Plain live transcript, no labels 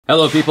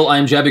Hello people, I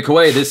am Jaby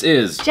KOAY. This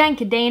is Jenn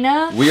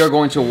Cadena. We are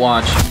going to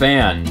watch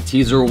Fan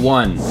Teaser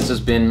 1. This has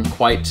been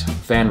quite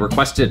fan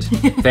requested.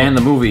 Fan the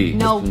movie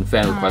has been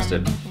fan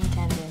requested.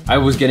 Intended. I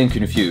was getting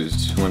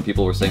confused when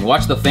people were saying,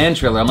 watch the fan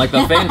trailer. I'm like,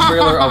 the fan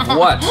trailer of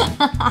what?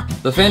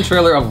 The fan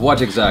trailer of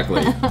what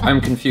exactly?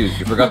 I'm confused.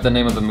 You forgot the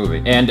name of the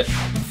movie. And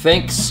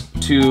thanks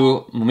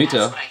to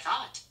Momita. That's what I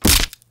thought.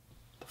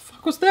 The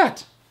fuck was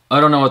that? I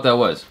don't know what that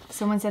was.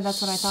 Someone said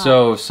that's what I thought.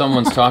 So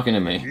someone's talking to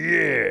me.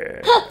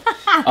 Yeah.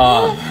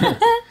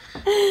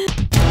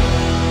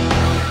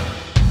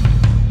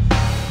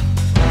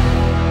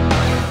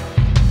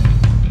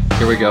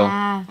 Here we go.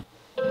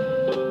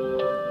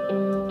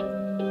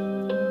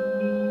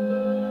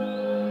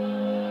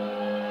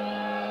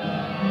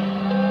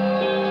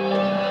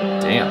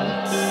 Damn.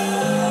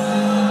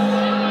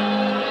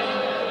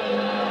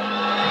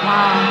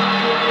 Wow.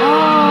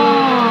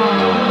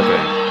 Oh.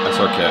 Okay, that's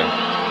okay.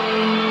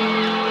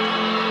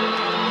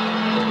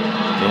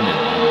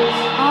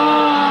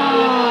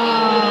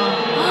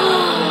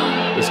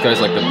 This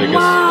guy's like the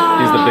biggest,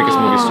 he's the biggest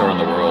movie star in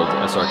the world,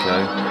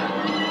 SRK.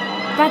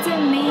 That's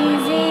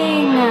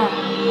amazing.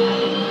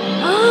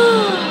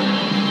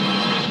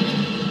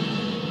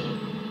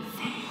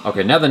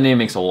 Okay, now the name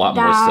makes a lot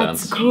more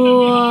sense. That's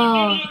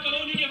cool.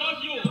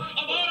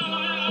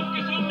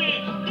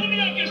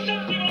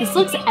 This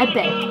looks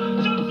epic.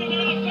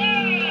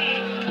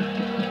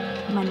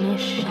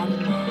 Manish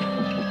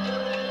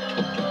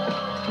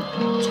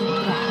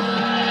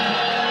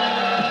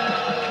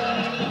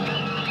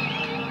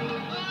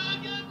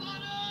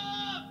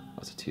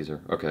That's a teaser.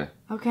 Okay.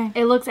 Okay.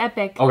 It looks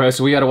epic. Okay,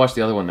 so we gotta watch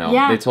the other one now.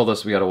 Yeah. They told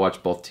us we gotta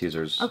watch both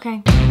teasers.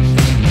 Okay.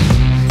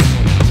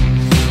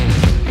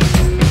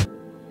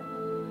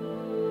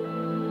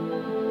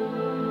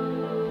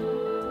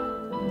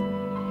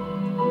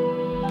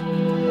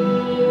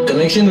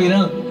 Connection भी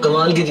ना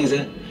कमाल की चीज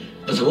है।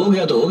 बस हो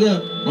गया तो हो गया,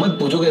 मत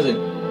पूछो कैसे।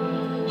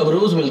 अब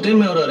रोज मिलते हैं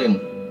मैं और आर्यन,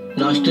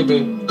 नाश्ते पे,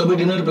 कभी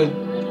डिनर पे,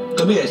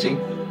 कभी ऐसे ही।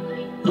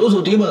 रोज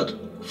होती है बात,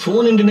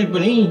 फोन इंटरनेट पे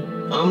नहीं,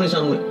 आमने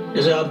सामने,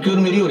 जैसे आपकी और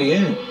मेरी हो रही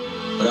है।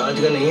 और आज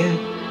का नहीं है,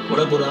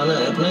 बड़ा पुराना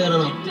है अपना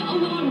याराना।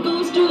 Award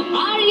goes to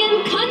Aryan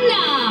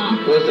Khanna.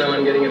 First time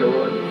I'm getting an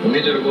award,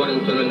 major award in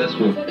film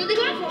industry. Photo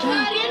दिखा?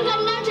 आर्यन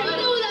खन्ना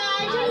चंदूला,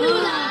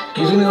 चंदूला।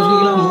 किसी ने उसके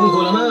खिलाफ मुंह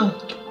खोला ना,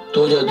 तो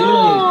हो जाती है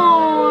लड़ाई।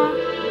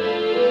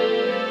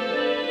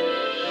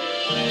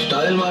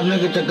 स्टाइल मारने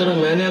के चक्कर में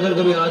मैंने अगर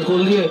कभी हाथ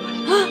खोल दिए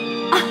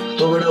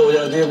तो बड़ा हो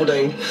जाती है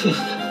कुटाई।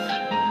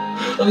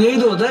 अब यही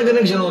तो होता है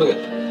कनेक्शन और क्या।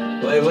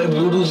 वाईफाई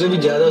ब्लूटूथ से भी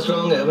ज्यादा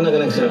स्ट्रांग है अपना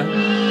connection.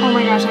 Oh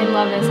my gosh, I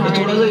love this तो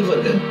थोड़ा सा already. ही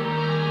फर्क है।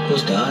 वो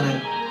स्टार है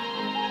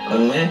और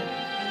मैं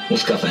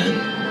उसका फैन।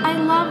 I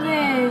love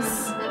this.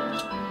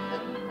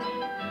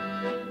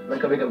 मैं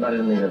कभी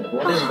कंपैरिजन नहीं करता।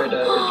 What is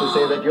better is to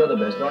say that you're the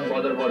best, not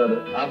bother about other.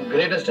 आप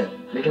ग्रेटेस्ट हैं,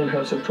 लेकिन मैं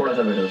उससे थोड़ा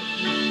सा बेटर।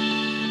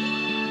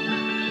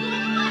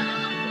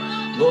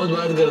 बहुत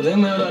बात करते हैं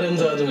मैं और आर्यन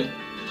साथ में।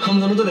 हम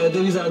दोनों तो रहते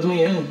भी साथ में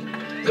ही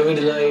हैं। कभी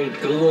डिलाइट,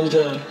 कभी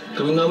गोलचार,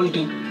 कभी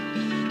novelty.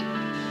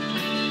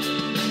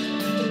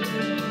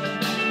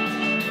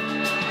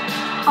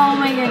 Oh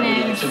my I would like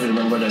goodness. to be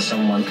remembered as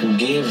someone who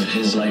gave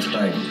his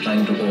lifetime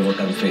trying to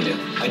overcome failure.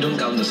 I don't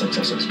count the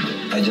successes.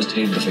 I just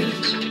hate the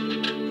failures.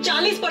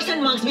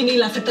 40% marks भी नहीं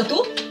ला सकता तू?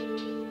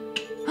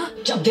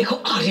 जब देखो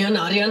आर्यन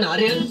आर्यन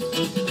आर्यन।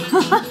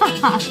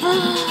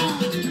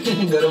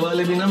 घर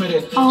वाले भी ना मेरे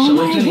Oh my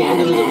समझते नहीं हैं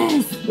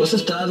goodness. वो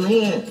स्टार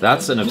नहीं है।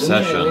 That's an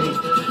obsession.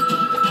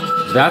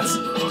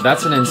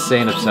 That's an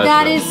insane obsession.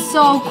 That is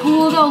so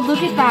cool though.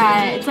 Look at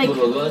that. It's like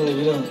भगवान ने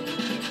भी ना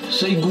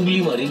सही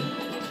गूगली मारी।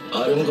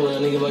 आर्यन को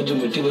बनाने के बाद जो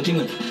मिट्टी बची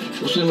ना,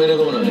 उससे मेरे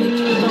को बना दिया।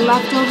 the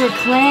leftover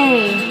clay.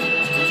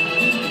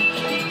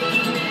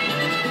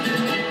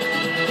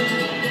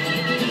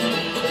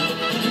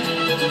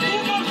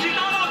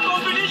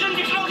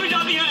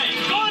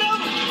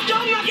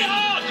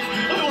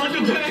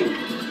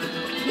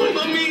 My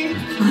mummy,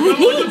 I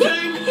want to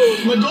thank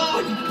my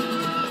God,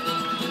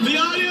 the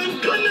Aryan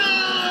Khanna.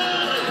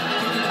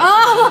 Oh!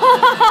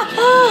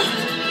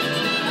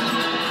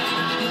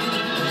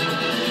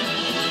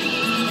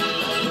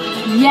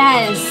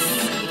 Yes.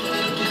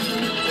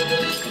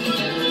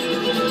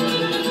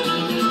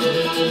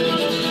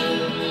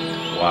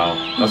 Wow,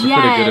 that's a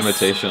pretty good Yes.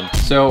 imitation.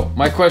 So,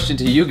 my question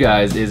to you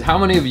guys is, how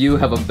many of you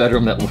have a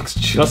bedroom that looks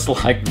just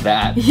like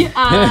that?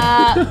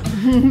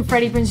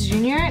 Freddie Prinze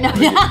Jr.? No.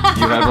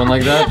 You had one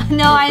like that?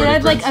 No, I Freddie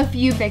had like Prinze? a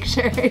few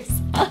pictures.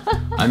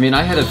 I mean,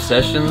 I had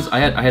obsessions. I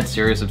had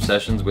serious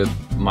obsessions with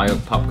my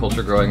pop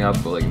culture growing up,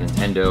 like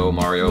Nintendo,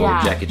 Mario,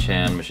 Yeah. Jackie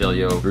Chan, Michelle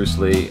Yeoh, Bruce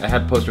Lee. I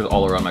had posters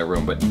all around my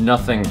room, but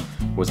nothing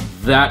was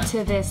that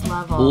To this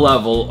level.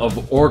 level of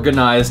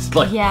organized,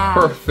 like Yeah.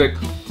 perfect.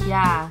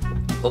 Yeah.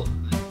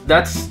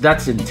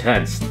 That's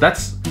intense.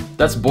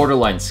 That's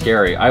borderline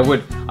scary.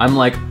 I'm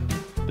like,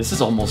 This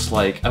is almost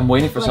like I'm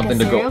waiting for Like something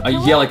a to go.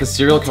 serial Yeah, like a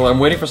serial killer. I'm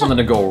waiting for something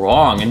to go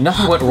wrong, and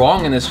nothing went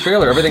wrong in this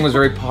trailer. Everything was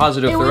very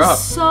positive It throughout.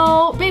 was so,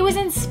 but it was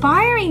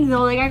inspiring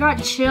though. Like I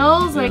got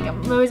chills. Like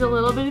there was a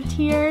little bit of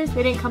tears.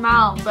 They didn't come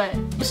out, but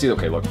See,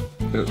 okay, look.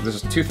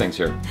 there's two things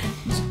here.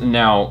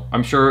 Now,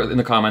 I'm sure in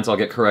the comments I'll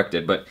get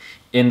corrected, but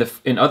in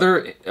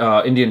other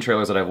Indian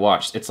trailers that I've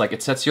watched, it's like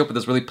it sets you up with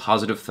this really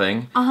positive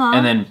thing,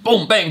 and then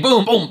boom, bang,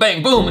 boom, boom,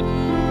 bang,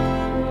 boom.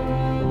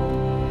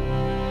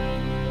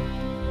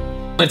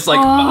 It's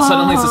like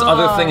suddenly it's this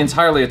other thing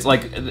entirely. It's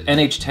like the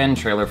NH10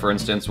 trailer, for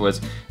instance,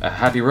 was a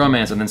happy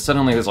romance, and then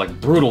suddenly there's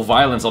like brutal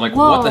violence. I'm like,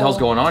 what the hell's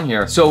going on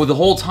here? So the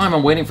whole time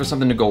I'm waiting for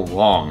something to go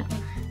wrong.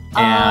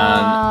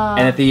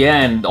 And at the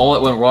end, all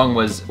that went wrong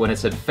was when it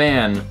said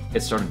fan, it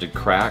started to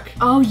crack.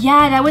 Oh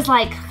yeah, that was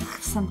like,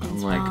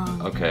 something's I'm like,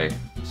 wrong. okay,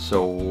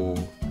 so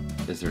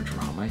is there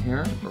drama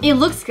here? It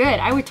looks good.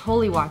 I would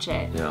totally watch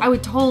it. Yeah. I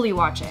would totally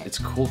watch it. It's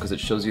cool because it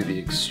shows you the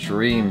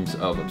extremes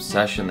of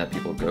obsession that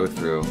people go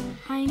through.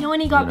 I know,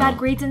 and he got bad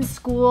grades in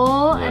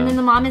school, and then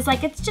the mom is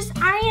like, it's just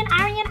Aryan.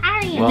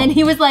 Well, and then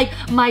he was like,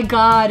 my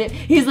God.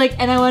 He's like,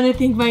 and I want to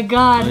thank my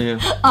God,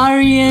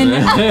 Aryan.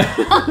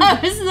 That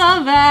was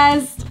the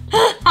best.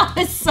 That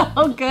was so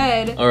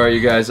good. All right, you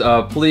guys,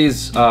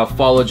 please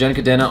follow Jenn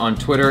Cadena on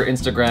Twitter,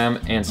 Instagram,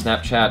 and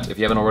Snapchat. If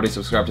you haven't already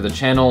subscribed to the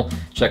channel,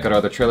 check out our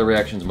other trailer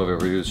reactions, movie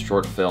reviews,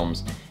 short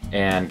films,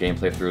 and game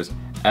playthroughs,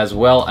 as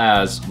well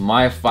as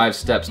my 5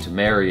 steps to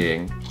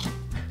marrying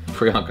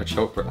Priyanka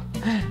Chopra.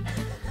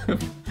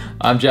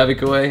 I'm Jaby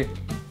KOAY.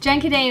 Jenn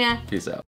Cadena. Peace out.